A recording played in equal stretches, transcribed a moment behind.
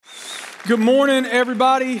Good morning,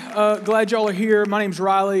 everybody. Glad y'all are here. My name's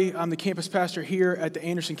Riley. I'm the campus pastor here at the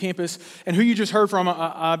Anderson campus. And who you just heard from,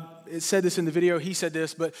 I said this in the video, he said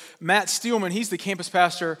this, but Matt Steelman, he's the campus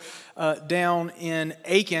pastor down in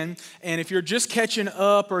Aiken. And if you're just catching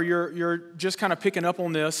up or you're just kind of picking up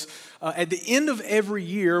on this, at the end of every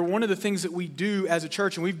year, one of the things that we do as a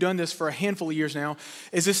church, and we've done this for a handful of years now,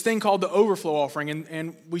 is this thing called the overflow offering.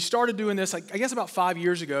 And we started doing this, I guess, about 5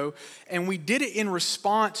 years ago. And we did it in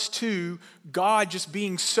response to God just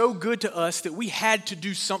being so good to us that we had to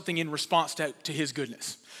do something in response to his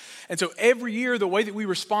goodness. And so every year, the way that we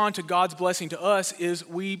respond to God's blessing to us is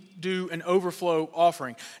we do an overflow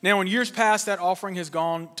offering. Now, in years past, that offering has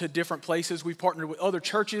gone to different places. We've partnered with other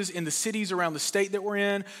churches in the cities around the state that we're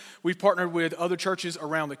in. We've partnered with other churches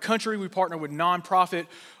around the country. We partnered with nonprofit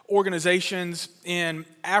organizations in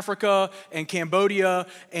Africa and Cambodia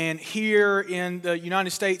and here in the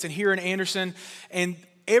United States and here in Anderson. And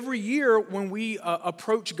every year when we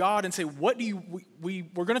approach God and say, we're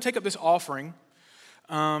going to take up this offering,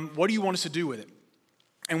 what do you want us to do with it?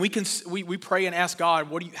 And we pray and ask God,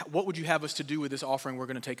 what would you have us to do with this offering we're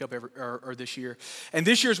going to take up this year? And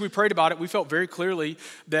this year, as we prayed about it, we felt very clearly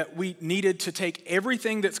that we needed to take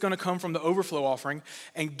everything that's going to come from the overflow offering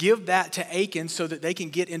and give that to Aiken so that they can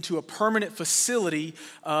get into a permanent facility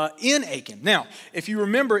in Aiken. Now, if you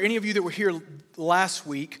remember, any of you that were here last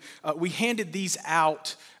week, we handed these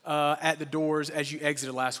out at the doors as you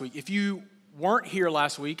exited last week. If you weren't here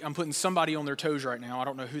last week, I'm putting somebody on their toes right now. I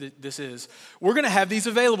don't know who this is. We're going to have these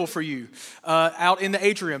available for you out in the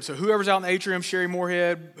atrium. So whoever's out in the atrium, Sherry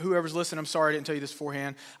Moorhead, whoever's listening, I'm sorry I didn't tell you this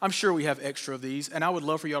beforehand. I'm sure we have extra of these, and I would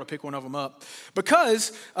love for y'all to pick one of them up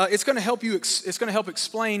because it's going to help you. It's going to help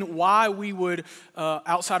explain why we would,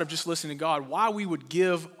 outside of just listening to God, why we would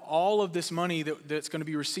give all of this money that's going to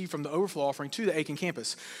be received from the overflow offering to the Aiken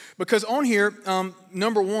campus. Because on here,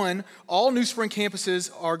 number one, all New Spring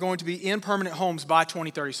campuses are going to be in permanent homes by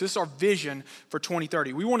 2030. So this is our vision for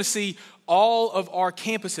 2030. We want to see all of our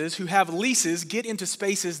campuses who have leases get into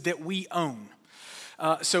spaces that we own.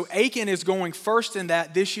 So Aiken is going first in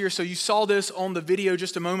that this year. So you saw this on the video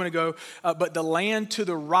just a moment ago, but the land to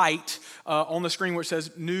the right on the screen where it says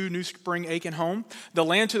New Spring Aiken Home, the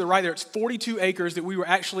land to the right there, it's 42 acres that we were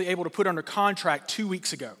actually able to put under contract 2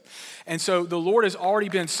 weeks ago. And so the Lord has already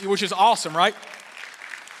been, which is awesome, right?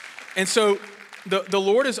 And so the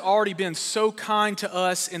Lord has already been so kind to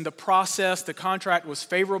us in the process. The contract was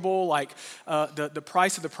favorable, like the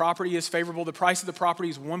price of the property is favorable. The price of the property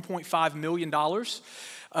is $1.5 million,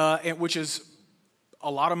 which is a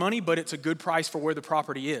lot of money, but it's a good price for where the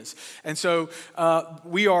property is. And so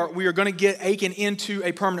we are going to get Aiken into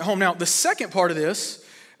a permanent home. Now, the second part of this,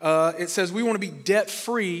 it says we want to be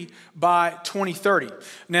debt-free by 2030.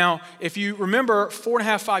 Now, if you remember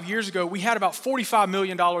 5 years ago, we had about $45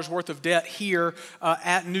 million worth of debt here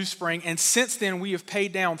at New Spring. And since then, we have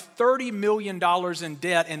paid down $30 million in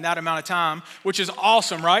debt in that amount of time, which is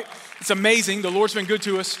awesome, right? It's amazing. The Lord's been good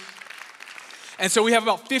to us. And so we have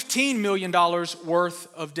about $15 million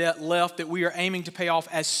worth of debt left that we are aiming to pay off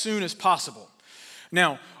as soon as possible.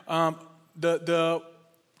 Now, the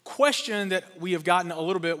question that we have gotten a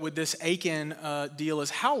little bit with this Aiken deal is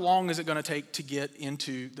how long is it going to take to get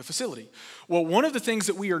into the facility? Well, one of the things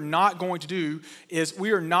that we are not going to do is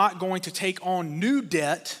we are not going to take on new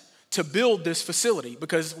debt to build this facility,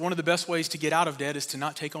 because one of the best ways to get out of debt is to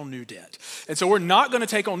not take on new debt. And so we're not going to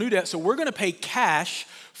take on new debt, so we're going to pay cash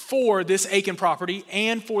for this Aiken property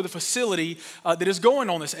and for the facility that is going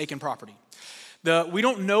on this Aiken property. We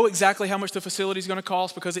don't know exactly how much the facility is going to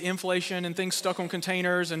cost because of inflation and things stuck on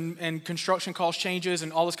containers and construction cost changes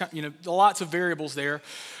and all this lots of variables there.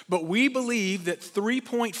 But we believe that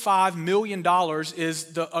 $3.5 million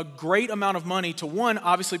is a great amount of money to, one,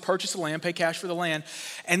 obviously purchase the land, pay cash for the land,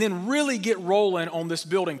 and then really get rolling on this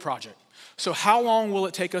building project. So how long will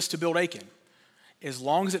it take us to build Aiken? As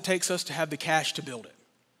long as it takes us to have the cash to build it,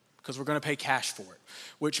 because we're going to pay cash for it,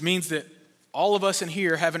 which means that all of us in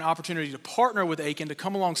here have an opportunity to partner with Aiken to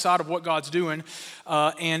come alongside of what God's doing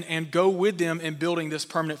and go with them in building this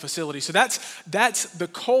permanent facility. So that's the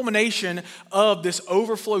culmination of this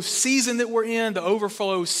overflow season that we're in, the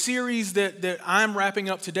overflow series that I'm wrapping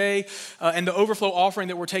up today, and the overflow offering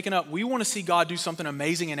that we're taking up. We want to see God do something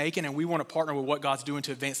amazing in Aiken, and we want to partner with what God's doing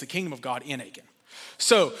to advance the kingdom of God in Aiken.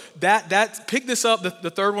 So pick this up. The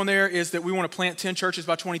third one there is that we want to plant 10 churches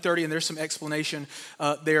by 2030, and there's some explanation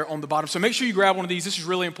there on the bottom. So make sure you grab one of these. This is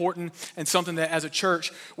really important and something that as a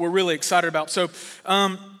church we're really excited about. So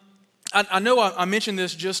I know I mentioned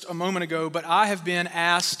this just a moment ago, but I have been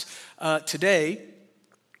asked today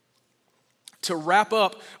to wrap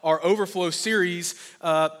up our overflow series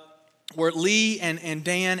where Lee and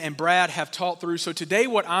Dan and Brad have taught through. So today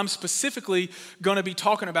what I'm specifically going to be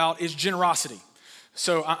talking about is generosity.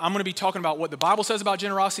 So I'm going to be talking about what the Bible says about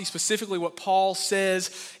generosity, specifically what Paul says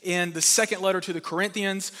in the second letter to the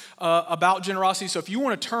Corinthians about generosity. So if you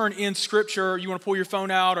want to turn in Scripture, you want to pull your phone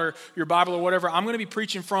out or your Bible or whatever, I'm going to be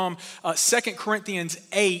preaching from 2 Corinthians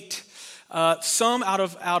 8, some out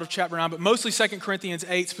of chapter 9, but mostly 2 Corinthians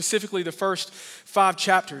 8, specifically the first 5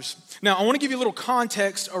 chapters. Now, I want to give you a little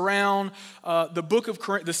context around the book of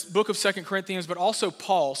 2 Corinthians, but also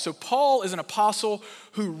Paul. So Paul is an apostle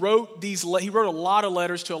who wrote he wrote a lot of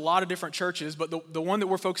letters to a lot of different churches, but the one that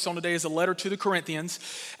we're focused on today is a letter to the Corinthians.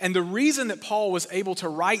 And the reason that Paul was able to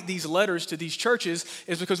write these letters to these churches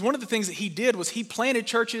is because one of the things that he did was he planted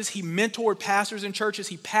churches, he mentored pastors in churches,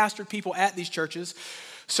 he pastored people at these churches.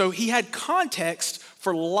 So he had context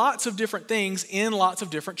for lots of different things in lots of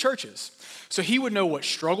different churches. So he would know what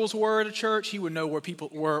struggles were at a church. He would know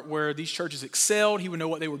where these churches excelled. He would know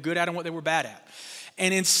what they were good at and what they were bad at.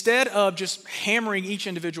 And instead of just hammering each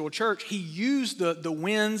individual church, he used the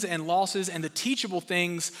wins and losses and the teachable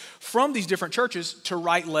things from these different churches to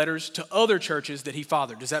write letters to other churches that he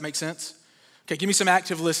fathered. Does that make sense? Okay, give me some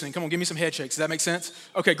active listening. Come on, give me some head shakes. Does that make sense?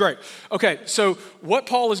 Okay, great. Okay, so what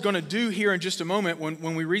Paul is going to do here in just a moment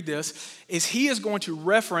when we read this is he is going to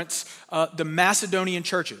reference the Macedonian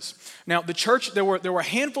churches. Now, there were a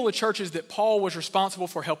handful of churches that Paul was responsible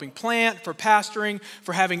for helping plant, for pastoring,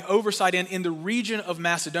 for having oversight in the region of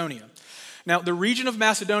Macedonia. Now, the region of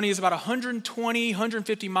Macedonia is about 120,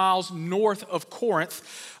 150 miles north of Corinth.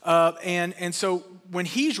 And so when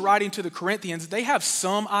he's writing to the Corinthians, they have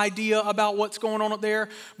some idea about what's going on up there,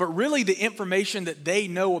 but really the information that they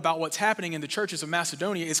know about what's happening in the churches of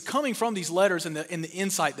Macedonia is coming from these letters and the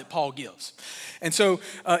insight that Paul gives. And so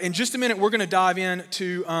in just a minute, we're going to dive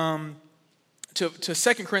into to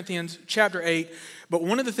 2 Corinthians chapter 8. But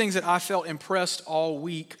one of the things that I felt impressed all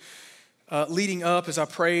week leading up as I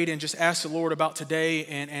prayed and just asked the Lord about today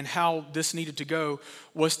and how this needed to go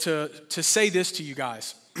was to say this to you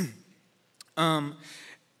guys.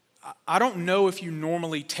 I don't know if you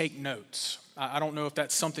normally take notes. I don't know if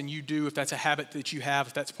that's something you do, if that's a habit that you have,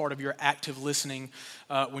 if that's part of your active listening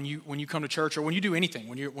when you come to church or when you do anything,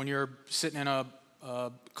 when you're sitting in a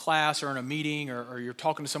class or in a meeting or you're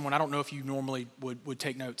talking to someone. I don't know if you normally would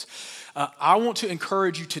take notes. I want to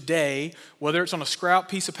encourage you today, whether it's on a scrap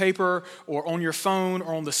piece of paper or on your phone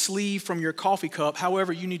or on the sleeve from your coffee cup,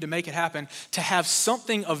 however you need to make it happen, to have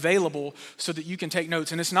something available so that you can take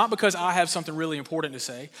notes. And it's not because I have something really important to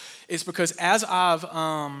say. It's because as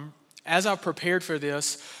I've prepared for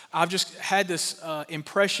this, I've just had this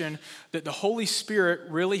impression that the Holy Spirit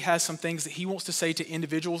really has some things that he wants to say to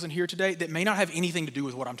individuals in here today that may not have anything to do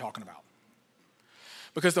with what I'm talking about.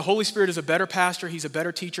 Because the Holy Spirit is a better pastor, he's a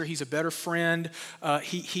better teacher, he's a better friend,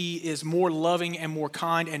 he is more loving and more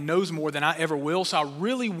kind and knows more than I ever will. So I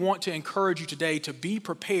really want to encourage you today to be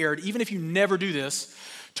prepared, even if you never do this,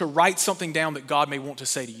 to write something down that God may want to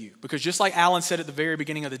say to you. Because just like Alan said at the very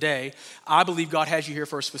beginning of the day, I believe God has you here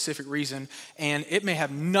for a specific reason, and it may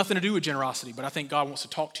have nothing to do with generosity, but I think God wants to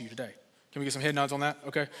talk to you today. Can we get some head nods on that?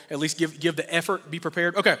 Okay, at least give the effort, be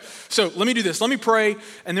prepared. Okay, so let me do this. Let me pray,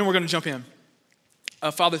 and then we're going to jump in.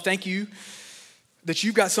 Father, thank you that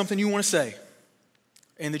you've got something you want to say,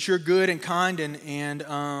 and that you're good and kind,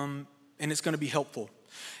 and it's going to be helpful.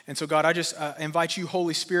 And so, God, I just invite you,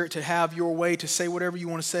 Holy Spirit, to have your way, to say whatever you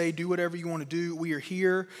want to say, do whatever you want to do. We are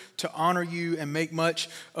here to honor you and make much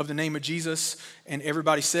of the name of Jesus. And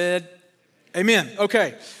everybody said, amen.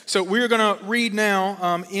 Okay, so we're going to read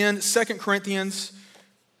now in 2 Corinthians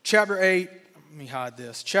chapter 8. Let me hide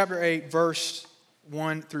this. Chapter 8, verse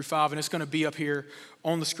 1 through 5. And it's going to be up here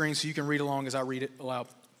on the screen so you can read along as I read it aloud.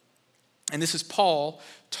 And this is Paul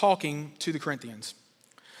talking to the Corinthians.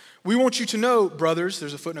 We want you to know, brothers,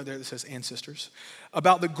 there's a footnote there that says, and sisters,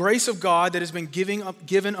 about the grace of God that has been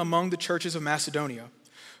given among the churches of Macedonia.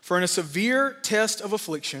 For in a severe test of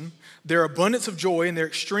affliction, their abundance of joy and their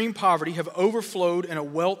extreme poverty have overflowed in a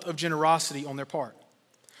wealth of generosity on their part.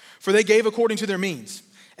 For they gave according to their means,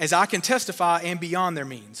 as I can testify, and beyond their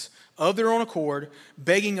means, of their own accord,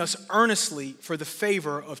 begging us earnestly for the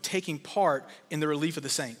favor of taking part in the relief of the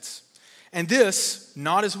saints. And this,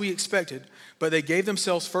 not as we expected, but they gave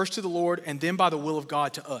themselves first to the Lord and then by the will of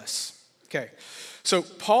God to us. Okay, so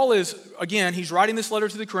Paul is, again, he's writing this letter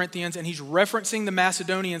to the Corinthians and he's referencing the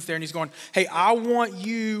Macedonians there and he's going, hey, I want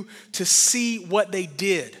you to see what they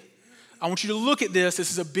did. I want you to look at this.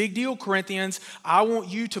 This is a big deal, Corinthians. I want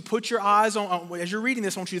you to put your eyes on, as you're reading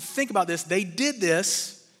this, I want you to think about this. They did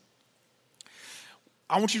this.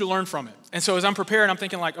 I want you to learn from it. And so as I'm preparing, I'm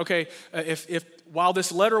thinking like, okay, if while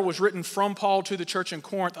this letter was written from Paul to the church in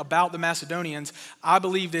Corinth about the Macedonians, I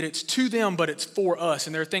believe that it's to them, but it's for us.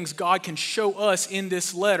 And there are things God can show us in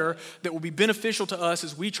this letter that will be beneficial to us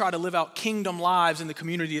as we try to live out kingdom lives in the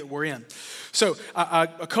community that we're in. So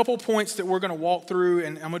a couple points that we're going to walk through,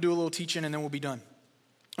 and I'm going to do a little teaching, and then we'll be done.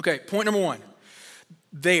 Okay, point number one.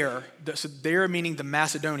 So there meaning the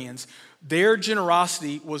Macedonians, their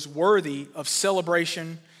generosity was worthy of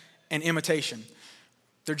celebration and imitation.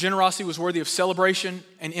 Their generosity was worthy of celebration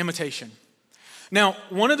and imitation. Now,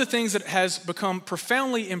 one of the things that has become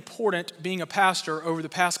profoundly important being a pastor over the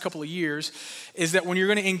past couple of years is that when you're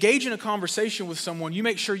going to engage in a conversation with someone, you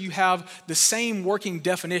make sure you have the same working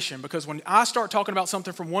definition. Because when I start talking about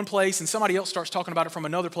something from one place and somebody else starts talking about it from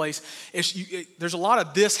another place, there's a lot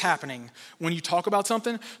of this happening when you talk about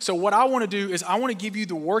something. So what I want to do is I want to give you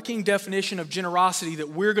the working definition of generosity that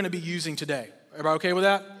we're going to be using today. Everybody okay with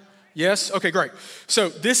that? Yes? Okay, great. So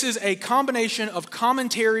this is a combination of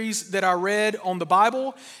commentaries that I read on the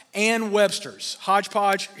Bible and Webster's.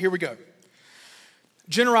 Hodgepodge, here we go.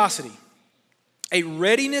 Generosity, a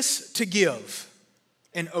readiness to give,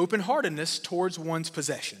 an open-heartedness towards one's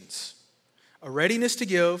possessions. A readiness to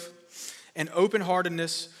give, an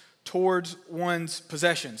open-heartedness towards one's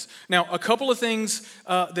possessions. Now, a couple of things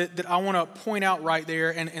that I want to point out right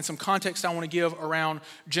there and some context I want to give around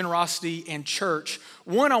generosity and church.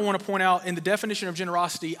 One, I want to point out in the definition of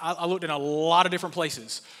generosity, I looked in a lot of different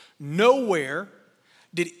places. Nowhere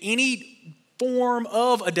did any form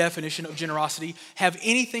of a definition of generosity have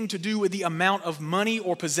anything to do with the amount of money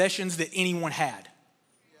or possessions that anyone had.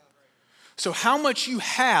 So how much you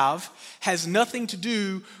have has nothing to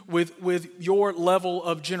do with your level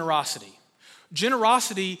of generosity.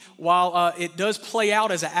 Generosity, while it does play out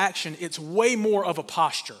as an action, it's way more of a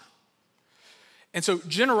posture. And so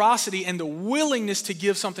generosity and the willingness to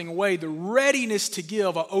give something away, the readiness to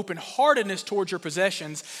give, an open-heartedness towards your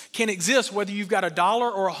possessions can exist whether you've got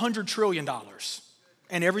 $1 or $100 trillion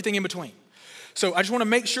and everything in between. So I just want to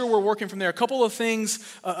make sure we're working from there. A couple of things,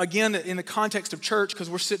 again, in the context of church, because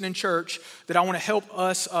we're sitting in church, that I want to help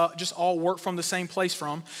us just all work from the same place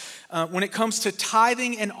from. When it comes to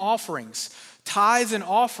tithing and offerings, tithes and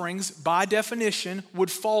offerings, by definition, would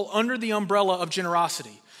fall under the umbrella of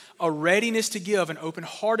generosity. A readiness to give, an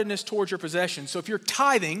open-heartedness towards your possessions. So if you're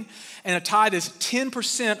tithing, and a tithe is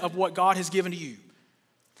 10% of what God has given to you,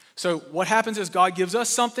 so what happens is God gives us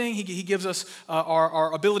something, He gives us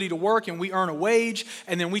our ability to work, and we earn a wage,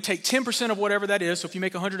 and then we take 10% of whatever that is. So if you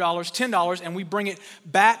make $100, $10, and we bring it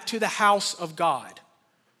back to the house of God.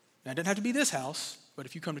 Now, it doesn't have to be this house, but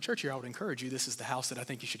if you come to church here, I would encourage you, this is the house that I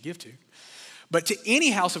think you should give to. But to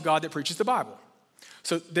any house of God that preaches the Bible.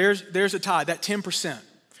 So there's a tithe, that 10%.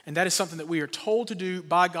 And that is something that we are told to do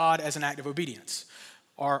by God as an act of obedience.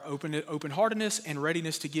 Our open-heartedness and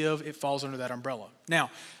readiness to give, it falls under that umbrella.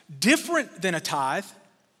 Now, different than a tithe,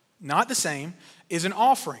 not the same, is an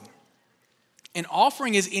offering. An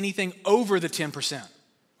offering is anything over the 10%,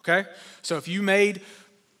 okay? So if you made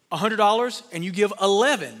 $100 and you give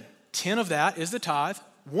 11, 10 of that is the tithe,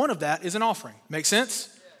 1 of that is an offering. Make sense?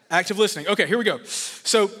 Active listening. Okay, here we go.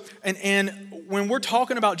 So, and when we're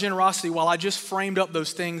talking about generosity, while I just framed up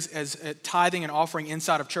those things as tithing and offering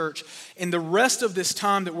inside of church, in the rest of this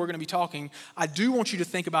time that we're going to be talking, I do want you to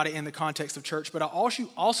think about it in the context of church, but I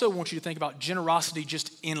also want you to think about generosity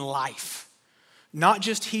just in life. Not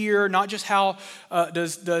just here, not just how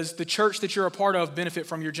does the church that you're a part of benefit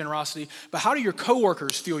from your generosity, but how do your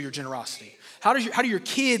coworkers feel your generosity? How do your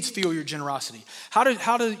kids feel your generosity? How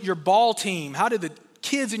do your ball team, how do the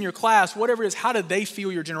kids in your class, whatever it is, how do they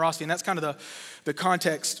feel your generosity? And that's kind of the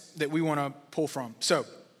context that we want to pull from. So,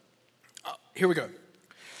 here we go.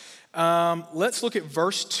 Let's look at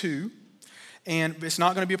verse 2. And it's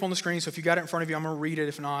not going to be up on the screen, so if you got it in front of you, I'm going to read it.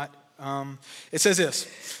 If not, it says this.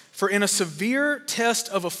 For in a severe test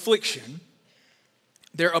of affliction,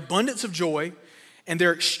 their abundance of joy and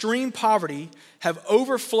their extreme poverty have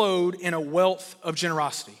overflowed in a wealth of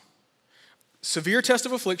generosity. Severe test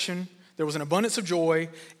of affliction, there was an abundance of joy.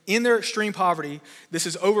 In their extreme poverty, this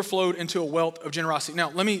has overflowed into a wealth of generosity.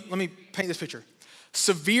 Now, let me paint this picture.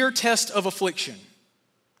 Severe test of affliction,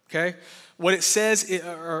 okay? What it says,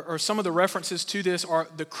 or some of the references to this, are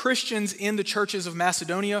the Christians in the churches of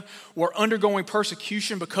Macedonia were undergoing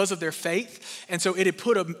persecution because of their faith, and so it had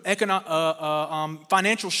put a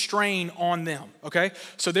financial strain on them, okay?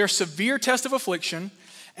 So there's severe test of affliction.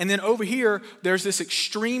 And then over here, there's this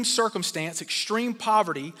extreme circumstance, extreme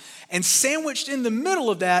poverty, and sandwiched in the middle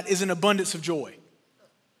of that is an abundance of joy.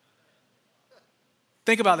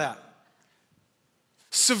 Think about that.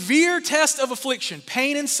 Severe test of affliction,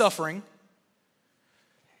 pain and suffering,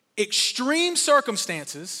 extreme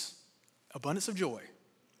circumstances, Abundance of joy.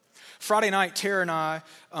 Friday night, Tara and I,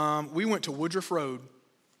 we went to Woodruff Road.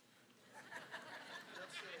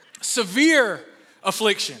 Severe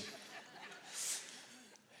affliction.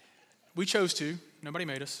 We chose to. Nobody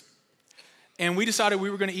made us. And we decided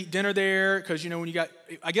we were going to eat dinner there because, when you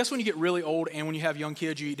get really old and when you have young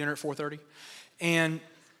kids, you eat dinner at 4:30. And,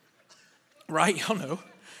 right, y'all know.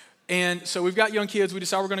 And so we've got young kids. We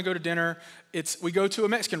decide we're going to go to dinner. We go to a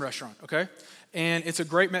Mexican restaurant, okay? And it's a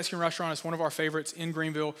great Mexican restaurant. It's one of our favorites in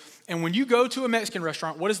Greenville. And when you go to a Mexican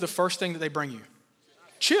restaurant, what is the first thing that they bring you?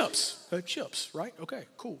 Chips. Chips, right? Okay,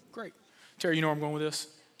 cool, great. Terry, you know where I'm going with this?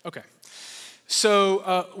 Okay.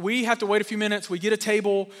 So we have to wait a few minutes. We get a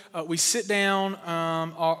table. We sit down.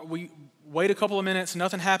 We wait a couple of minutes.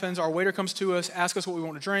 Nothing happens. Our waiter comes to us, asks us what we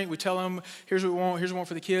want to drink. We tell him, here's what we want. Here's what we want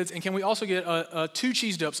for the kids. And can we also get 2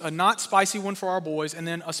 cheese dips, a not spicy one for our boys and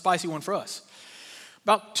then a spicy one for us?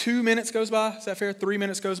 About 2 minutes goes by. Is that fair? 3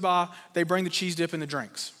 minutes goes by. They bring the cheese dip and the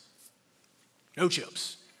drinks. No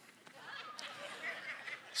chips.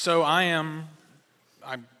 So I'm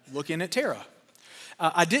looking at Tara.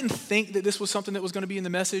 I didn't think that this was something that was going to be in the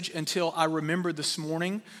message until I remembered this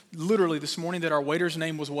morning, literally this morning, that our waiter's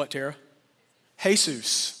name was what, Tara?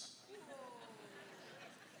 Jesus.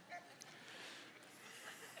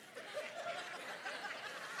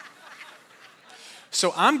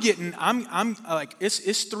 So I'm like,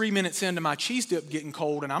 it's 3 minutes into my cheese dip getting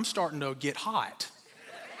cold and I'm starting to get hot.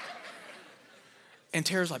 And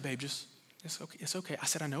Tara's like, babe, it's okay. I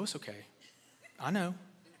said, I know it's okay. I know.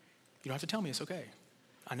 You don't have to tell me it's okay.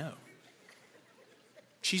 I know.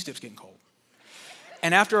 Cheese dip's getting cold.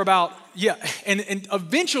 And after and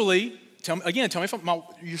eventually, tell me if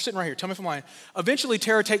you're sitting right here, tell me if I'm lying. Eventually,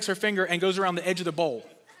 Tara takes her finger and goes around the edge of the bowl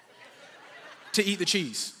to eat the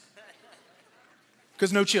cheese.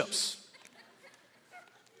 Because no chips.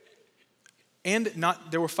 And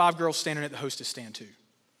there were 5 girls standing at the hostess stand too,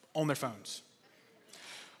 on their phones.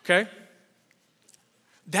 Okay?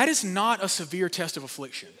 That is not a severe test of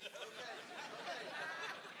affliction.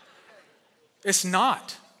 It's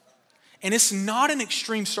not. And it's not an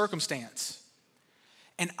extreme circumstance.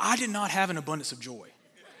 And I did not have an abundance of joy.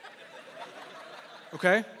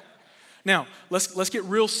 Okay? Now, let's get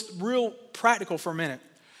real practical for a minute.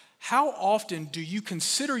 How often do you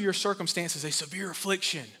consider your circumstances a severe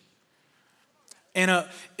affliction and an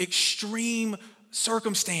extreme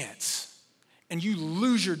circumstance and you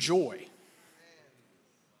lose your joy?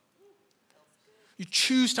 You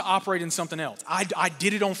choose to operate in something else. I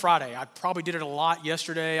did it on Friday. I probably did it a lot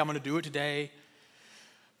yesterday. I'm going to do it today.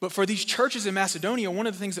 But for these churches in Macedonia, one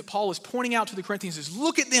of the things that Paul is pointing out to the Corinthians is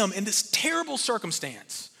look at them in this terrible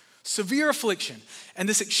circumstance, severe affliction, and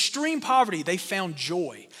this extreme poverty. They found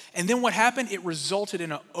joy. And then what happened? It resulted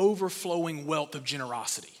in an overflowing wealth of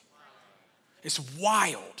generosity. It's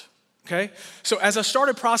wild. Okay? So as I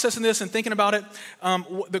started processing this and thinking about it,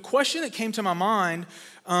 the question that came to my mind,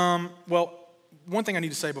 one thing I need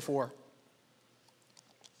to say before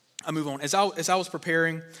I move on. As I was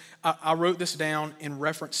preparing, I wrote this down in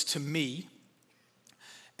reference to me.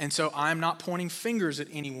 And so I'm not pointing fingers at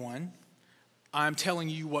anyone. I'm telling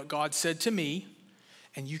you what God said to me,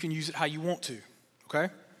 and you can use it how you want to,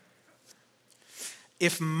 okay?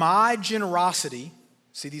 If my generosity,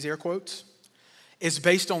 see these air quotes, is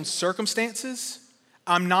based on circumstances,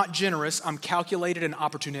 I'm not generous, I'm calculated and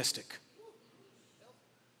opportunistic.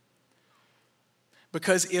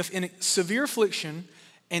 Because if in severe affliction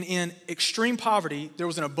and in extreme poverty, there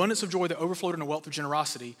was an abundance of joy that overflowed in a wealth of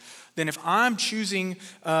generosity, then if I'm choosing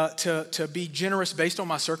to be generous based on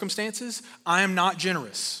my circumstances, I am not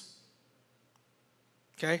generous.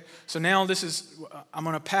 Okay? So now I'm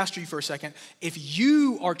going to pastor you for a second. If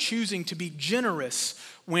you are choosing to be generous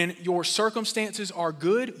when your circumstances are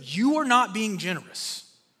good, you are not being generous.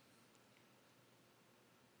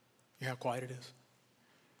 You hear how quiet it is?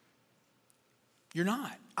 You're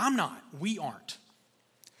not. I'm not. We aren't.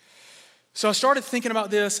 So I started thinking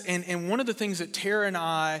about this, and one of the things that Tara and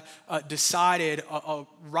I decided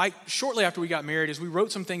right shortly after we got married is we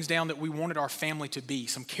wrote some things down that we wanted our family to be,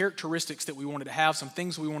 some characteristics that we wanted to have, some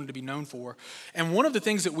things we wanted to be known for. And one of the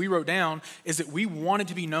things that we wrote down is that we wanted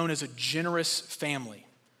to be known as a generous family.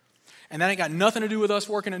 And that ain't got nothing to do with us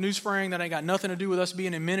working at New Spring. That ain't got nothing to do with us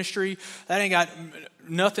being in ministry. That ain't got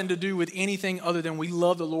nothing to do with anything other than we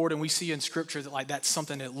love the Lord and we see in Scripture that that's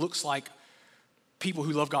something that looks like people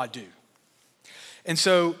who love God do. And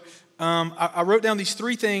so I wrote down these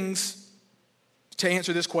 3 things to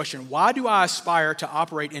answer this question. Why do I aspire to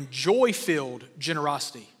operate in joy-filled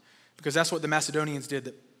generosity? Because that's what the Macedonians did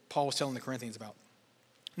that Paul was telling the Corinthians about.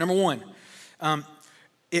 Number 1,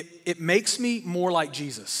 it makes me more like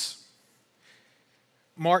Jesus.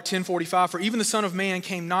 Mark 10:45, for even the Son of Man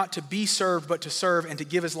came not to be served, but to serve and to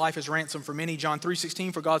give his life as ransom for many. John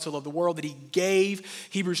 3:16, for God so loved the world that he gave.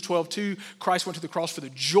 Hebrews 12:2, Christ went to the cross for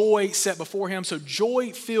the joy set before him. So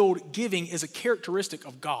joy-filled giving is a characteristic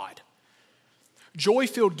of God.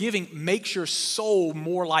 Joy-filled giving makes your soul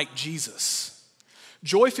more like Jesus.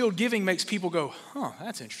 Joy-filled giving makes people go,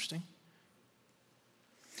 that's interesting.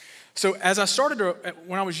 So as I started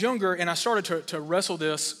when I was younger and I started to wrestle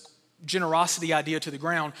this generosity idea to the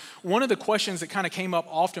ground, one of the questions that kind of came up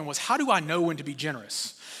often was, how do I know when to be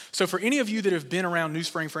generous? So for any of you that have been around New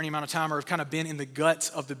Spring for any amount of time or have kind of been in the guts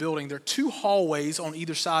of the building, there are two hallways on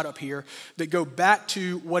either side up here that go back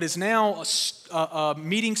to what is now a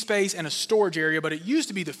meeting space and a storage area, but it used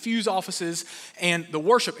to be the Fuse offices and the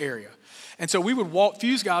worship area. And so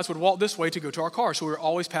Fuse guys would walk this way to go to our car. So we were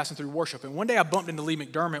always passing through worship. And one day I bumped into Lee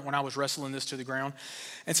McDermott when I was wrestling this to the ground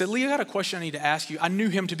and said, Lee, I got a question I need to ask you. I knew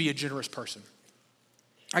him to be a generous person.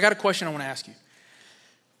 I got a question I want to ask you.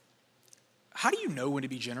 How do you know when to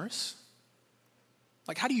be generous?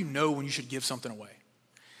 Like, how do you know when you should give something away?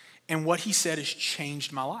 And what he said has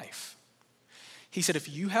changed my life. He said, if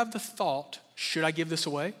you have the thought, should I give this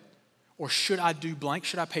away? Or should I do blank?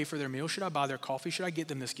 Should I pay for their meal? Should I buy their coffee? Should I get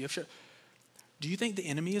them this gift? Do you think the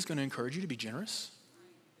enemy is going to encourage you to be generous?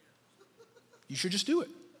 You should just do it.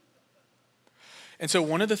 And so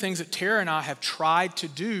one of the things that Tara and I have tried to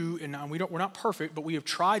do, and we're not perfect, but we have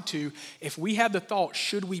tried to, if we have the thought,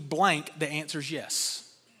 should we blank, the answer is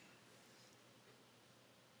yes.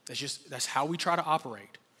 That's how we try to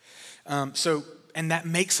operate. And that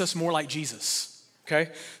makes us more like Jesus.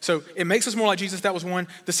 Okay, so it makes us more like Jesus. That was one.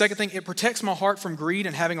 The second thing, it protects my heart from greed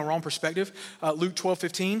and having a wrong perspective. Luke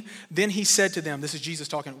 12:15. Then he said to them, this is Jesus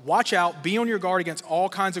talking, watch out, be on your guard against all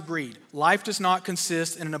kinds of greed. Life does not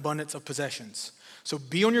consist in an abundance of possessions. So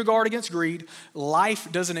be on your guard against greed. Life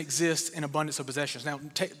doesn't exist in abundance of possessions. Now,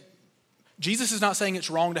 Jesus is not saying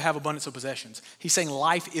it's wrong to have abundance of possessions. He's saying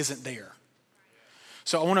life isn't there.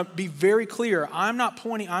 So I want to be very clear. I'm not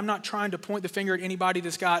trying to point the finger at anybody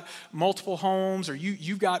that's got multiple homes or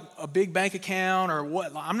you've got a big bank account or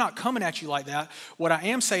what. I'm not coming at you like that. What I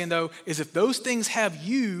am saying though is if those things have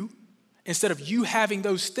you, instead of you having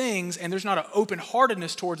those things and there's not an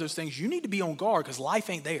open-heartedness towards those things, you need to be on guard because life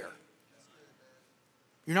ain't there.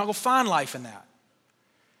 You're not going to find life in that.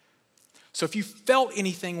 So if you felt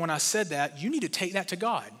anything when I said that, you need to take that to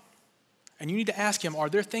God. And you need to ask him, are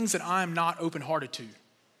there things that I'm not open-hearted to?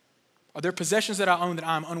 Are there possessions that I own that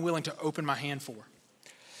I'm unwilling to open my hand for?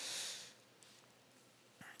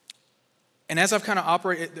 And as I've kind of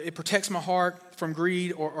operated, it protects my heart from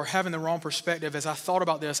greed or having the wrong perspective. As I thought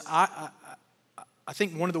about this, I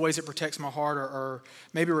think one of the ways it protects my heart or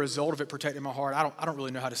maybe a result of it protecting my heart, I don't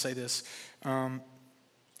really know how to say this.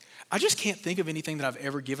 I just can't think of anything that I've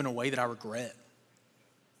ever given away that I regret.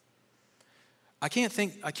 I can't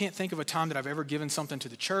think of a time that I've ever given something to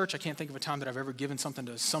the church. I can't think of a time that I've ever given something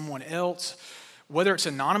to someone else, whether it's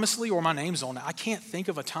anonymously or my name's on it. I can't think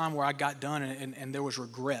of a time where I got done and there was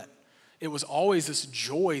regret. It was always this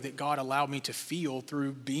joy that God allowed me to feel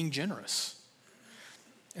through being generous.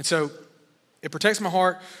 And so it protects my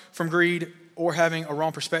heart from greed or having a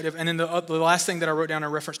wrong perspective. And then the last thing that I wrote down in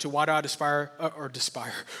reference to why do I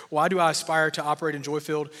aspire to operate in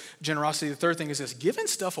joy-filled generosity? The third thing is this: giving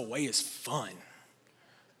stuff away is fun.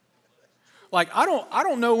 Like, I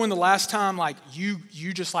don't know when the last time like you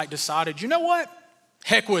just like decided, you know what?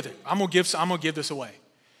 Heck with it. I'm gonna give this away.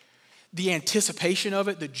 The anticipation of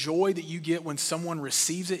it, the joy that you get when someone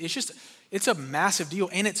receives it, it's a massive deal,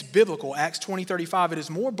 and it's biblical. Acts 20:35, it is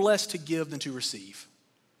more blessed to give than to receive.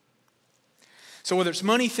 So whether it's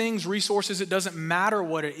money, things, resources, it doesn't matter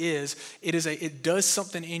what it is. It does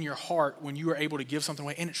something in your heart when you are able to give something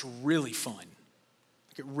away, and it's really fun.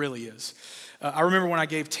 It really is. I remember when I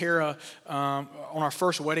gave Tara on our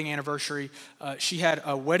first wedding anniversary, she had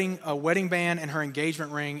a wedding band and her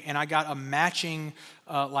engagement ring, and I got a matching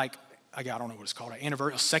I don't know what it's called,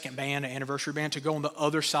 a second band, an anniversary band to go on the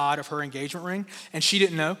other side of her engagement ring, and she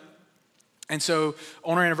didn't know. And so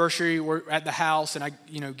on our anniversary, we're at the house, and I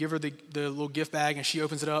give her the little gift bag, and she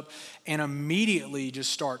opens it up and immediately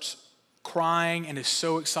just starts crying and is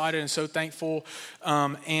so excited and so thankful.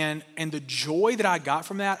 And the joy that I got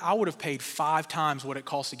from that, I would have paid 5 times what it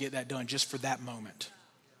cost to get that done just for that moment.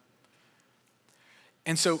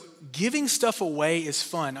 And so giving stuff away is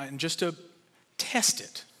fun. And just to test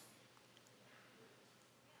it,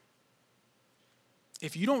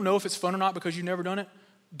 if you don't know if it's fun or not because you've never done it,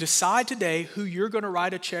 decide today who you're going to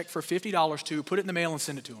write a check for $50 to, put it in the mail and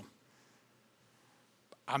send it to them.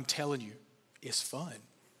 I'm telling you, it's fun.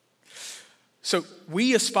 So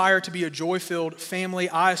we aspire to be a joy-filled family.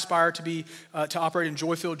 I aspire to be to operate in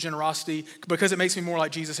joy-filled generosity because it makes me more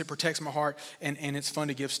like Jesus. It protects my heart, and it's fun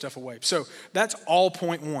to give stuff away. So that's all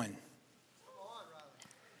point one.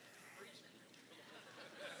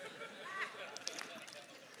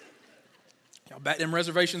 Y'all bat them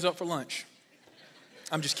reservations up for lunch.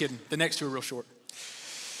 I'm just kidding. The next two are real short.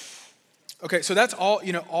 Okay, so that's all,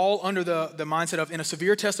 all under the mindset of in a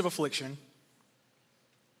severe test of affliction,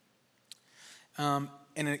 in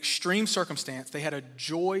an extreme circumstance, they had a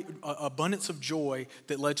abundance of joy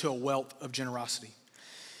that led to a wealth of generosity.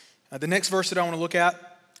 The next verse that I want to look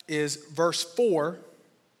at is verse 4,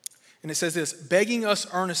 and it says this, begging us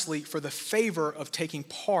earnestly for the favor of taking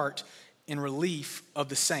part in relief of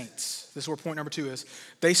the saints. This is where point number 2 is.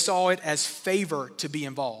 They saw it as favor to be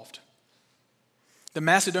involved. The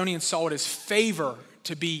Macedonians saw it as favor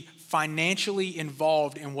to be financially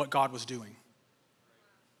involved in what God was doing.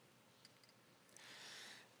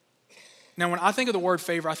 Now, when I think of the word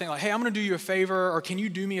favor, I think like, hey, I'm going to do you a favor, or can you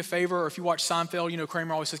do me a favor? Or if you watch Seinfeld,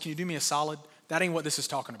 Kramer always says, can you do me a solid? That ain't what this is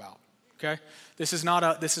talking about, okay? This is not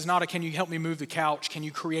a, can you help me move the couch? Can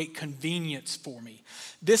you create convenience for me?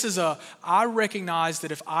 This is I recognize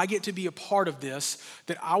that if I get to be a part of this,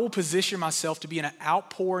 that I will position myself to be in an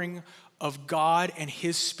outpouring of God and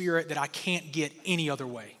His Spirit that I can't get any other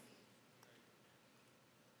way.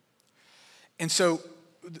 And so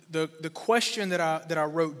the question that I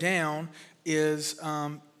wrote down is,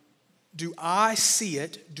 do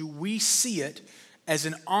we see it as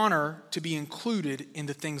an honor to be included in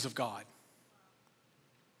the things of God?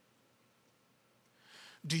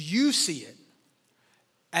 Do you see it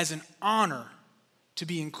as an honor to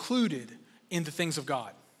be included in the things of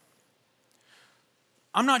God?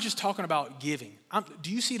 I'm not just talking about giving.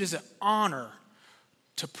 Do you see it as an honor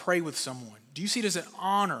to pray with someone? Do you see it as an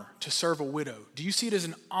honor to serve a widow? Do you see it as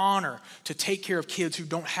an honor to take care of kids who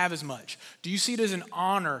don't have as much? Do you see it as an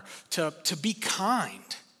honor to be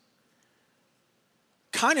kind?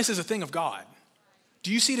 Kindness is a thing of God.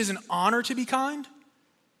 Do you see it as an honor to be kind?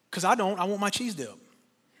 Because I don't. I want my cheese dip.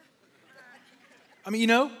 I mean, you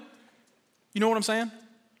know what I'm saying? Do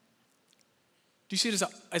you see it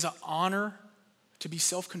as an honor to be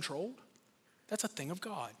self-controlled? That's a thing of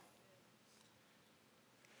God.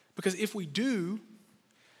 Because if we do,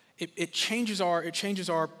 it changes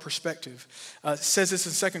our perspective. It says this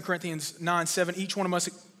in 2 Corinthians 9:7.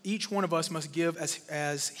 Each one of us must give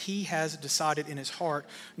as he has decided in his heart,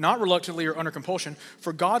 not reluctantly or under compulsion,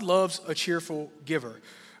 for God loves a cheerful giver.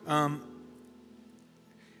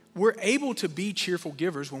 We're able to be cheerful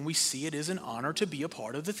givers when we see it as an honor to be a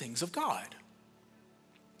part of the things of God.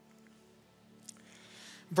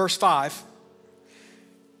 Verse 5,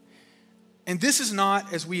 and this is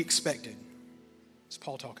not as we expected. It's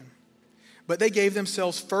Paul talking. But they gave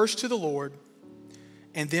themselves first to the Lord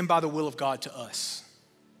and then by the will of God to us.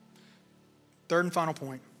 Third and final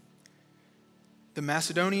point. The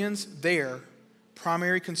Macedonians, their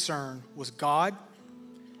primary concern was God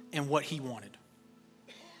and what He wanted.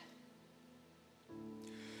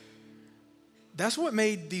 That's what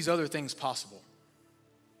made these other things possible.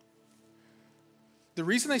 The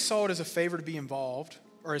reason they saw it as a favor to be involved,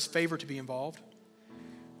 or as favor to be involved,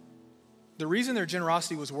 the reason their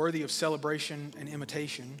generosity was worthy of celebration and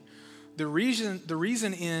imitation, the reason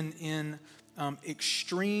in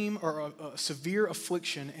extreme or severe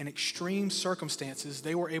affliction and extreme circumstances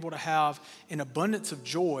they were able to have an abundance of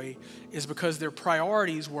joy is because their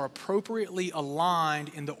priorities were appropriately aligned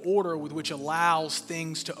in the order with which allows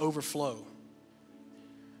things to overflow.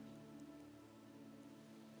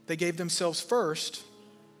 They gave themselves first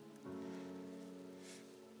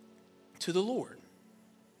to the Lord.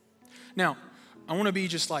 Now, I want to be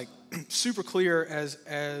just like super clear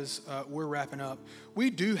as we're wrapping up. We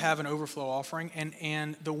do have an overflow offering,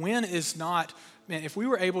 and the win is not, man, if we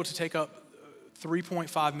were able to take up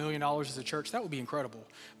 $3.5 million as a church, that would be incredible.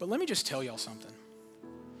 But let me just tell y'all something.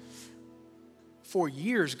 For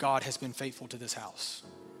years, God has been faithful to this house.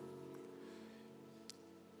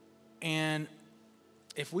 And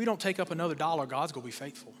if we don't take up another dollar, God's going to be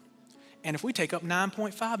faithful. And if we take up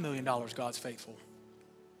 $9.5 million, God's faithful.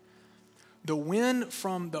 The win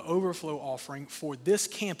from the overflow offering for this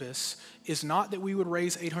campus is not that we would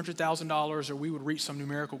raise $800,000 or we would reach some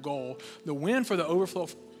numerical goal. The win for the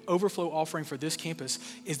overflow offering for this campus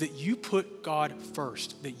is that you put God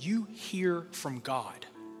first, that you hear from God.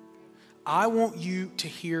 I want you to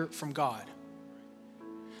hear from God.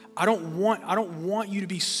 I don't want you to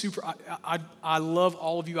be super, I love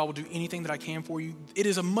all of you. I will do anything that I can for you. It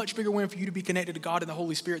is a much bigger win for you to be connected to God and the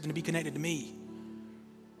Holy Spirit than to be connected to me.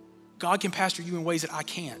 God can pastor you in ways that I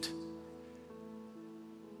can't.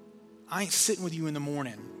 I ain't sitting with you in the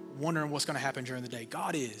morning wondering what's going to happen during the day.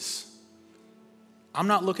 God is. I'm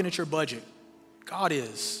not looking at your budget. God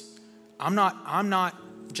is. I'm not,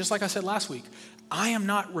 just like I said last week, I am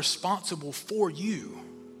not responsible for you.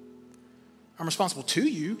 I'm responsible to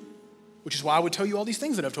you, which is why I would tell you all these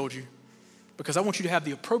things that I've told you. Because I want you to have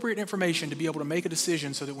the appropriate information to be able to make a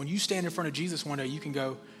decision so that when you stand in front of Jesus one day, you can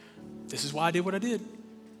go, this is why I did what I did.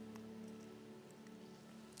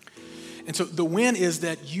 And so the win is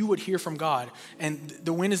that you would hear from God. And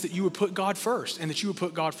the win is that you would put God first, and that you would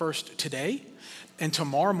put God first today and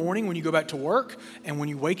tomorrow morning when you go back to work, and when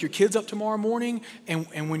you wake your kids up tomorrow morning,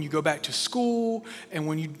 and when you go back to school, and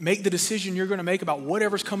when you make the decision you're going to make about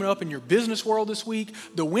whatever's coming up in your business world this week.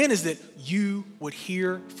 The win is that you would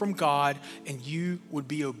hear from God and you would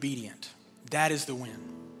be obedient. That is the win.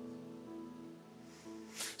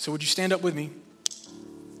 So would you stand up with me?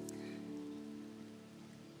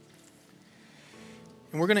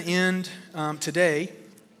 And we're going to end today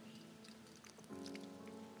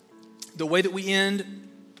the way that we end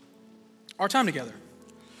our time together,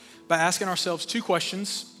 by asking ourselves two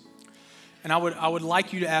questions. And I would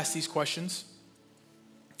like you to ask these questions.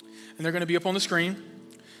 And they're going to be up on the screen.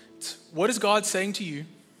 It's, what is God saying to you?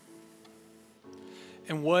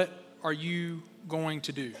 And what are you going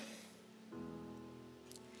to do?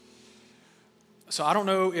 So I don't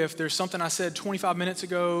know if there's something I said 25 minutes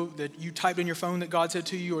ago that you typed in your phone that God said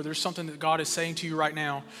to you, or there's something that God is saying to you right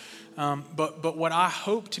now. But what I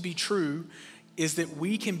hope to be true is that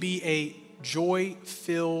we can be a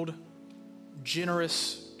joy-filled,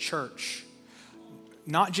 generous church,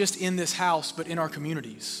 not just in this house, but in our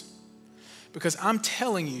communities. Because I'm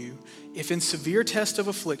telling you, if in severe test of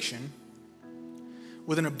affliction,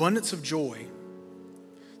 with an abundance of joy,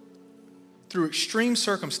 through extreme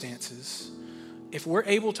circumstances, if we're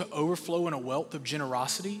able to overflow in a wealth of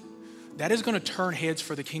generosity, that is going to turn heads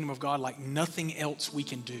for the kingdom of God like nothing else we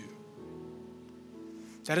can do.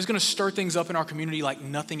 That is going to stir things up in our community like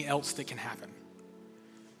nothing else that can happen.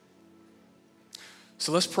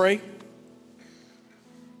 So let's pray.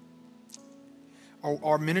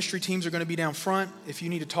 Our ministry teams are going to be down front. If you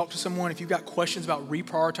need to talk to someone, if you've got questions about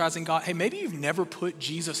reprioritizing God, hey, maybe you've never put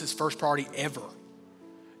Jesus as first priority ever.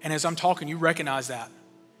 And as I'm talking, you recognize that.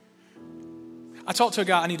 I talked to a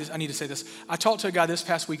guy, I need to say this. I talked to a guy this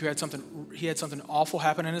past week who had something awful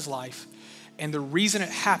happen in his life. And the reason it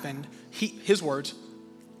happened, his words,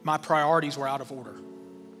 my priorities were out of order.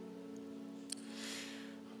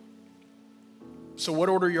 So what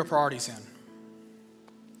order are your priorities in?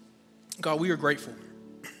 God, we are grateful.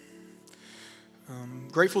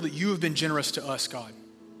 Grateful that you have been generous to us, God.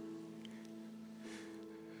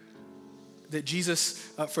 That Jesus,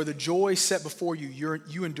 for the joy set before you,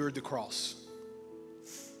 you endured the cross.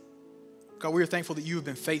 God, we are thankful that you have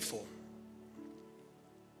been faithful.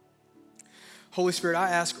 Holy Spirit, I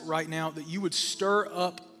ask right now that you would stir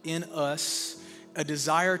up in us a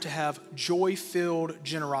desire to have joy-filled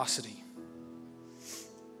generosity.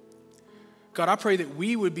 God, I pray that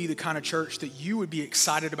we would be the kind of church that you would be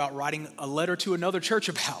excited about writing a letter to another church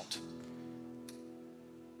about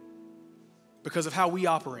because of how we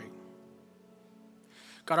operate.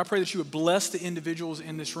 God, I pray that you would bless the individuals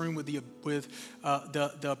in this room with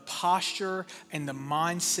the posture and the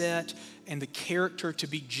mindset and the character to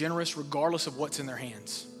be generous regardless of what's in their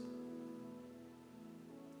hands.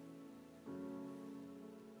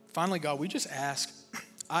 Finally, God,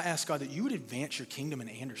 I ask God that you would advance your kingdom in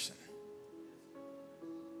Anderson.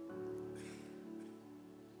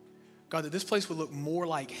 God, that this place would look more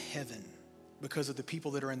like heaven because of the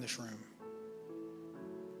people that are in this room.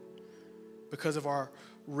 Because of our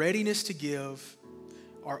readiness to give,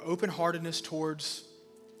 our open-heartedness towards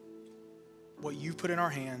what you've put in our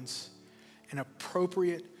hands, and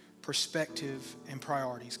appropriate perspective and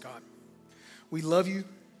priorities, God. We love you,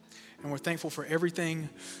 and we're thankful for everything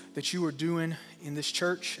that you are doing in this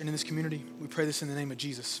church and in this community. We pray this in the name of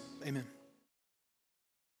Jesus. Amen.